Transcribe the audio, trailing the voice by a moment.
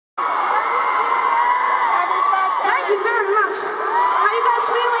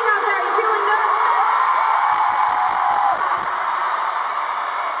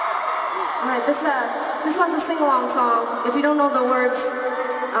This one's a sing-along song. If you don't know the words,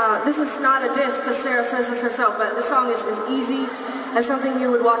 this is not a diss because Sarah says this herself, but this song is easy as something you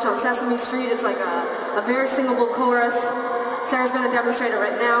would watch on Sesame Street. It's like a very singable chorus. Sarah's going to demonstrate it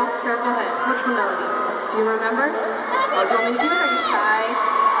right now. Sarah, go ahead. What's the melody? Do you remember? Oh, do you want me to do it? Are you shy?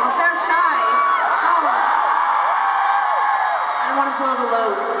 Oh, Sarah's shy. Oh. I don't want to blow the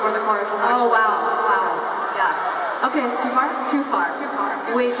load before the chorus is actually. Oh, wow. Wow. Yeah. Okay, too far? Too far. Too far.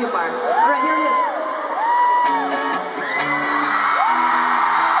 Way too far. All right, here it is.